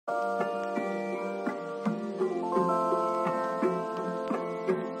Hey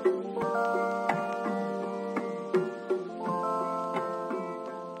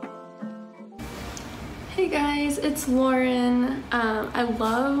guys, it's Lauren. I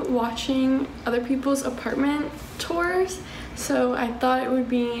love watching other people's apartment tours, so I thought it would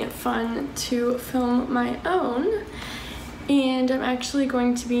be fun to film my own. And I'm actually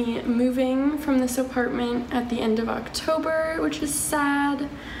going to be moving from this apartment at the end of October, which is sad.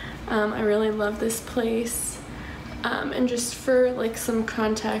 I really love this place. And just for like some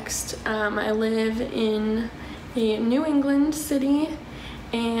context, I live in a New England city,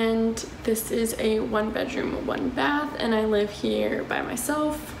 and this is a 1-bedroom, 1-bath, and I live here by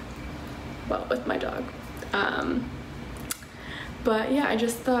myself, well, with my dog. But yeah, I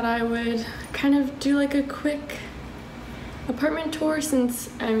just thought I would kind of do like a quick apartment tour, since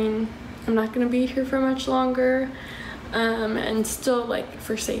I'm not gonna be here for much longer, and still, like,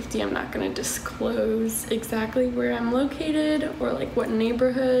 for safety, I'm not gonna disclose exactly where I'm located or like what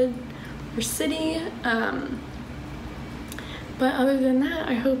neighborhood or city. But other than that,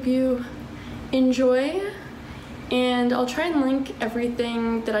 I hope you enjoy, and I'll try and link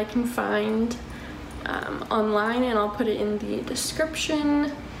everything that I can find online, and I'll put it in the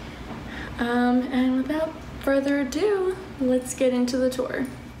description. And without further ado, let's get into the tour.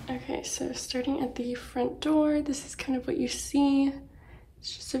 Okay, so starting at the front door, this is kind of what you see.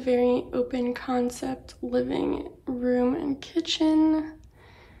 It's just a very open concept living room and kitchen.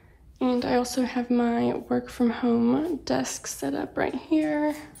 And I also have my work from home desk set up right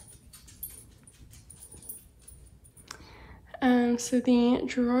here. So the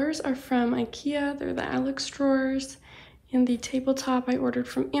drawers are from IKEA, they're the Alex drawers. And the tabletop I ordered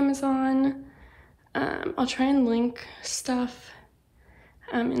from Amazon. I'll try and link stuff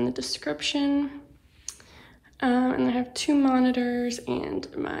in the description. And I have 2 monitors and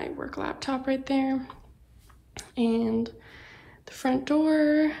my work laptop right there. And the front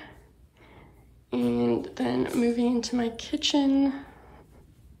door. And then moving into my kitchen.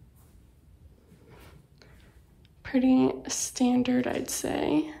 Pretty standard, I'd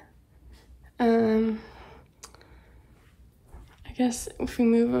say. I guess if we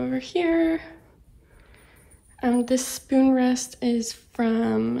move over here, this spoon rest is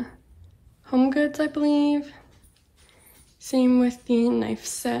from HomeGoods, I believe. Same with the knife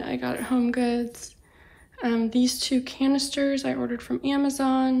set I got at HomeGoods. These 2 canisters I ordered from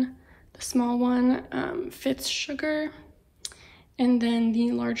Amazon. The small one fits sugar, and then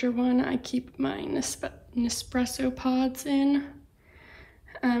the larger one I keep my Nespresso pods in.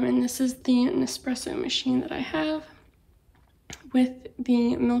 And this is the Nespresso machine that I have with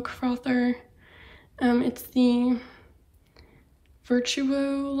the milk frother. It's the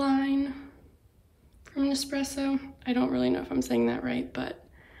Virtuo line from Nespresso. I don't really know if I'm saying that right, but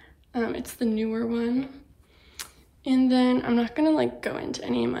it's the newer one. And then I'm not gonna like go into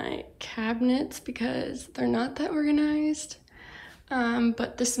any of my cabinets because they're not that organized.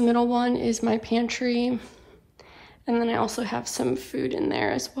 But this middle one is my pantry. And then I also have some food in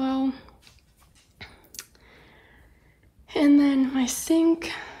there as well. And then my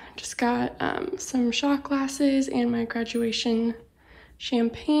sink, just got some shot glasses and my graduation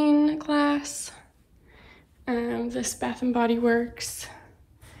champagne glass. This Bath & Body Works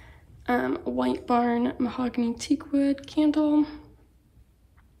White Barn mahogany teakwood candle.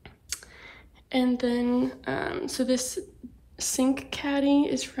 And then, so this sink caddy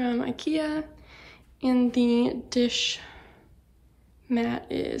is from IKEA, and the dish mat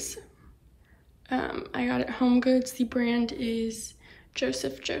is, I got at HomeGoods. The brand is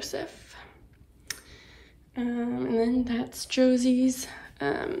Joseph. And then that's Josie's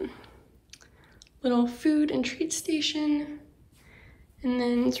little food and treat station. And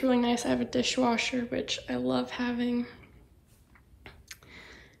then it's really nice, I have a dishwasher, which I love having.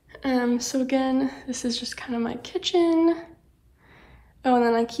 So again, this is just kind of my kitchen. Oh, and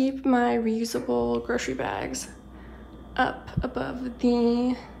then I keep my reusable grocery bags up above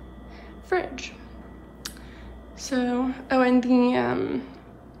the fridge. So, oh, and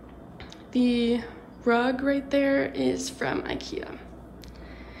the rug right there is from IKEA.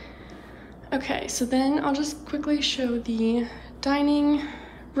 Okay, so then I'll just quickly show the dining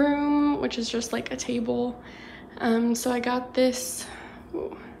room, which is just like a table. So I got this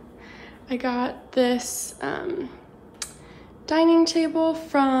dining table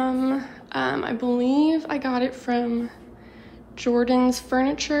from, I believe I got it from Jordan's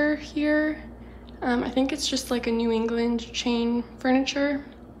Furniture here. I think it's just like a New England chain furniture,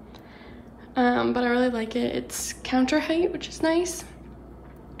 but I really like it. It's counter height, which is nice.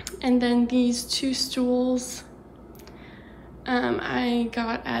 And then these 2 stools I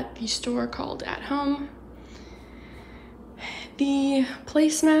got at the store called At Home. The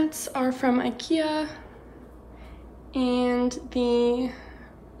placemats are from IKEA, and the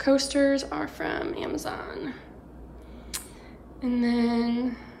coasters are from Amazon. And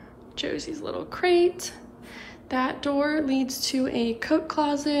then Josie's little crate. That door leads to a coat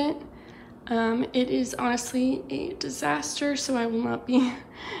closet. It is honestly a disaster, so I will not be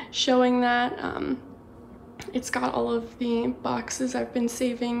showing that. It's got all of the boxes I've been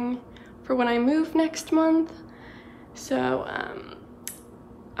saving for when I move next month, so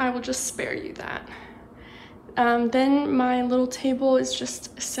I will just spare you that. Then my little table is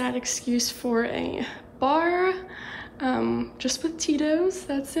just a sad excuse for a bar, just with Tito's,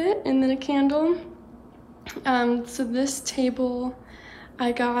 that's it, and then a candle. So this table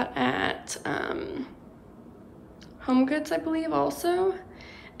I got at Home Goods, I believe, also,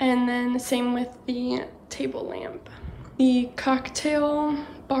 and then same with the table lamp. The cocktail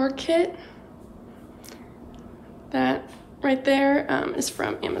bar kit, that right there, is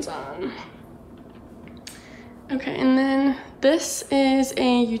from Amazon. Okay, and then this is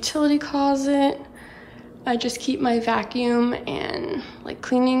a utility closet. I just keep my vacuum and like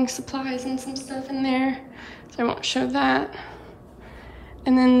cleaning supplies and some stuff in there, so I won't show that.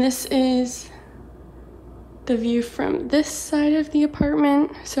 And then this is the view from this side of the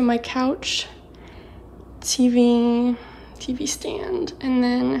apartment. So my couch, TV stand, and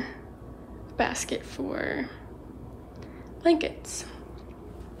then a basket for blankets.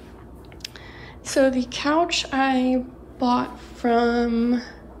 So the couch I bought from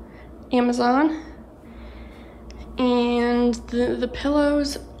Amazon, and the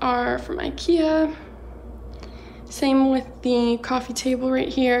pillows are from IKEA. Same with the coffee table right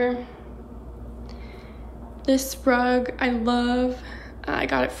here. This rug I love. I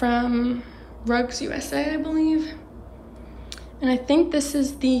got it from Rugs USA, I believe. And I think this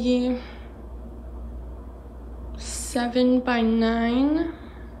is the 7x9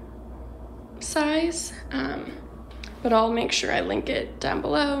 size, but I'll make sure I link it down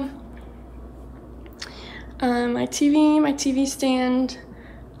below. My TV stand.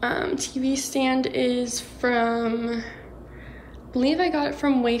 TV stand is from, I believe I got it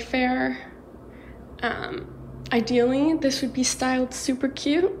from Wayfair. Ideally, this would be styled super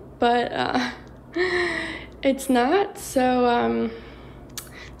cute, but it's not. So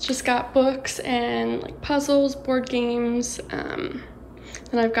it's just got books and like puzzles, board games. And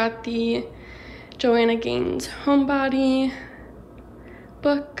I've got the Joanna Gaines Homebody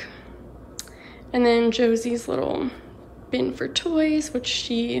book, and then Josie's little bin for toys, which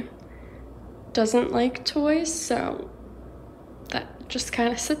she doesn't like toys, so that just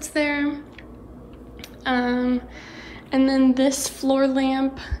kind of sits there. And then this floor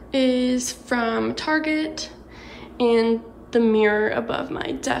lamp is from Target, and the mirror above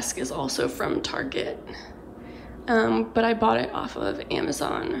my desk is also from Target, but I bought it off of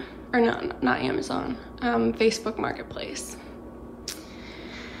Amazon, or no, not Amazon, Facebook Marketplace.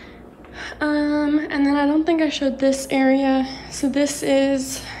 And then I don't think I showed this area. So this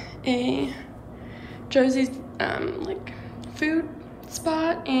is a Josie's like food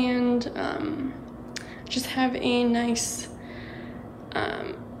spot, and just have a nice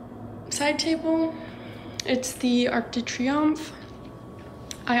side table. It's the Arc de Triomphe.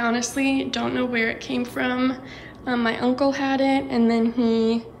 I honestly don't know where it came from. My uncle had it, and then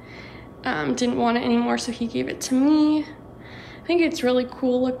he didn't want it anymore, so he gave it to me. I think it's really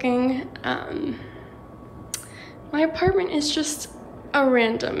cool looking. My apartment is just a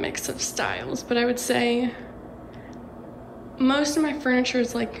random mix of styles, but I would say most of my furniture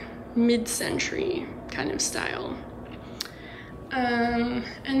is like mid-century kind of style. And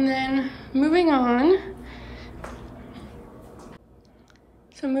then moving on.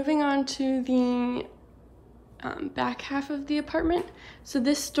 So moving on to the back half of the apartment. So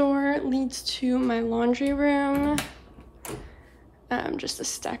this door leads to my laundry room. Just a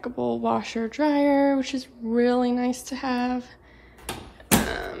stackable washer dryer, which is really nice to have.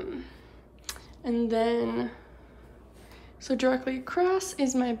 And then, so directly across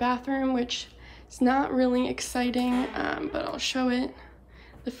is my bathroom, which is not really exciting, but I'll show it.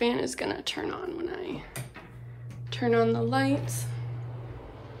 The fan is gonna turn on when I turn on the lights.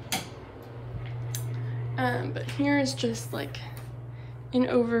 But here is just like an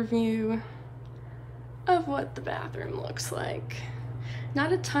overview of what the bathroom looks like.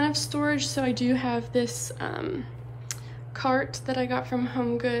 Not a ton of storage, so I do have this cart that I got from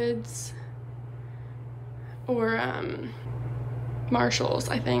Home Goods or Marshall's,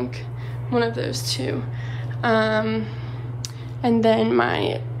 I think, one of those two. And then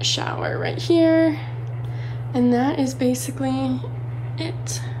my shower right here. And that is basically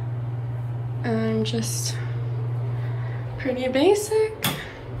it. Just pretty basic.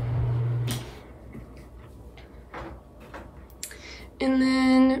 And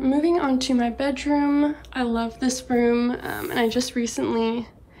then moving on to my bedroom. I love this room, and I just recently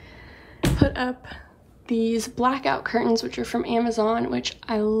put up these blackout curtains, which are from Amazon, which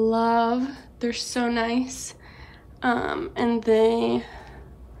I love. They're so nice. And the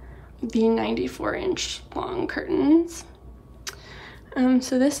 94-inch long curtains.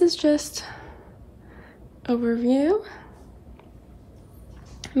 So this is just overview.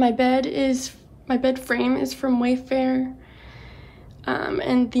 My bed frame is from Wayfair,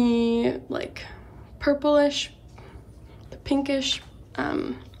 and the like purplish, the pinkish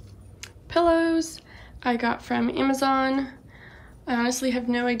pillows I got from Amazon. I honestly have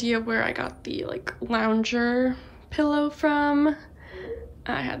no idea where I got the like lounger pillow from.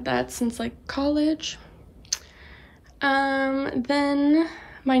 I had that since like college. Then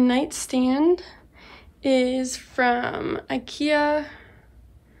my nightstand is from IKEA.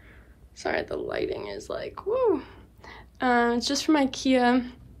 Sorry, the lighting is like, woo. It's just from IKEA.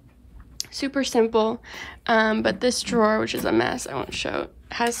 Super simple. But this drawer, which is a mess, I won't show,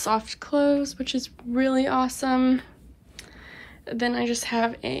 has soft close, which is really awesome. Then I just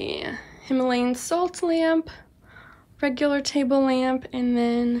have a Himalayan salt lamp, regular table lamp, and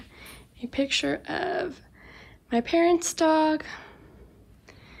then a picture of my parents' dog.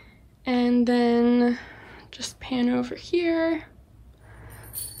 And then just pan over here.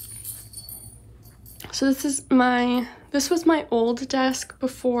 So this was my old desk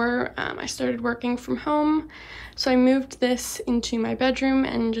before I started working from home. So I moved this into my bedroom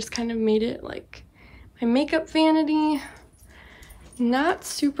and just kind of made it like my makeup vanity. Not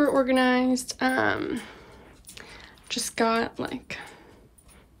super organized. Just got like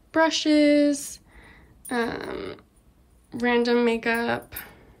brushes, random makeup.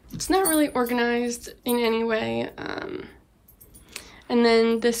 It's not really organized in any way. And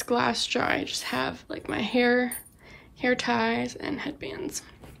then this glass jar, I just have like my hair ties and headbands.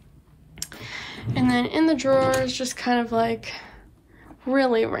 And then in the drawers, just kind of like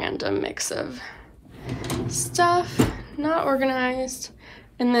really random mix of stuff, not organized.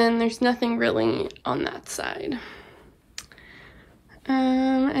 And then there's nothing really on that side.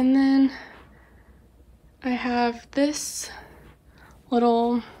 And then I have this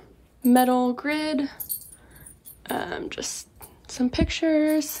little metal grid, just some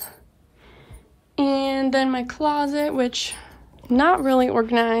pictures, and then my closet, which not really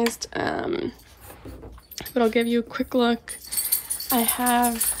organized, but I'll give you a quick look. I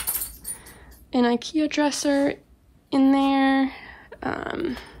have an IKEA dresser in there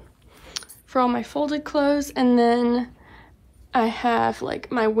for all my folded clothes, and then I have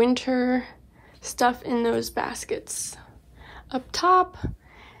like my winter stuff in those baskets up top,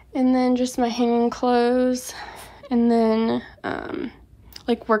 and then just my hanging clothes, and then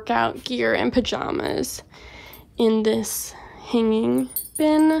like workout gear and pajamas in this hanging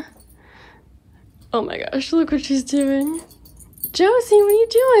bin. Oh my gosh, look what she's doing. Josie, what are you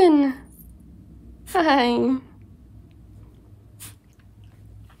doing? Hi.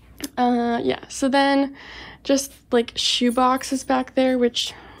 Yeah, so then just like shoe boxes back there,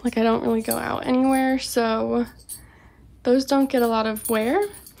 which like I don't really go out anywhere, so those don't get a lot of wear.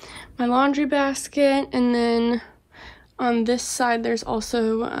 My laundry basket, and then on this side there's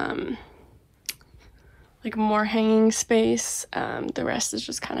also like more hanging space. The rest is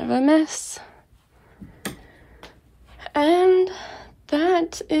just kind of a mess. And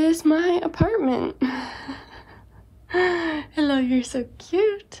that is my apartment. Hello, you're so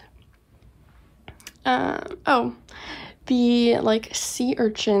cute. Oh, the like sea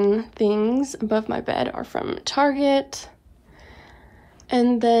urchin things above my bed are from Target.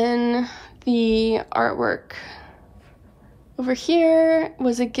 And then the artwork over here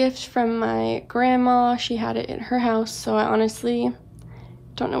was a gift from my grandma. She had it in her house, so I honestly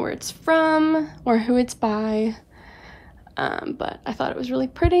don't know where it's from or who it's by, but I thought it was really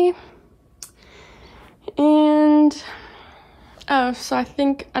pretty. And oh, so I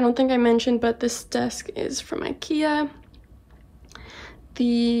don't think I mentioned, but this desk is from IKEA.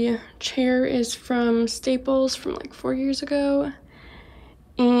 The chair is from Staples from like 4 years ago.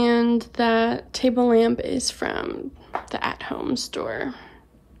 And that table lamp is from the at-home store.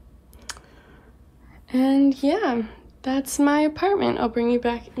 And yeah, that's my apartment. I'll bring you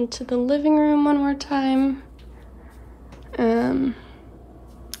back into the living room one more time.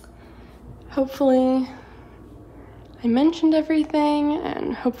 Hopefully I mentioned everything,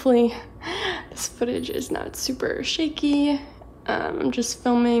 and hopefully this footage is not super shaky. I'm just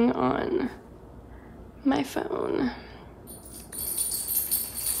filming on my phone.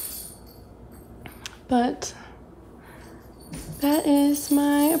 But that is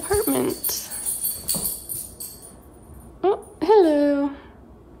my apartment. Oh, hello.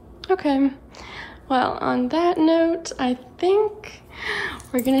 Okay. Well, on that note, I think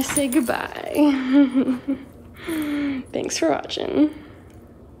we're gonna say goodbye. Thanks for watching.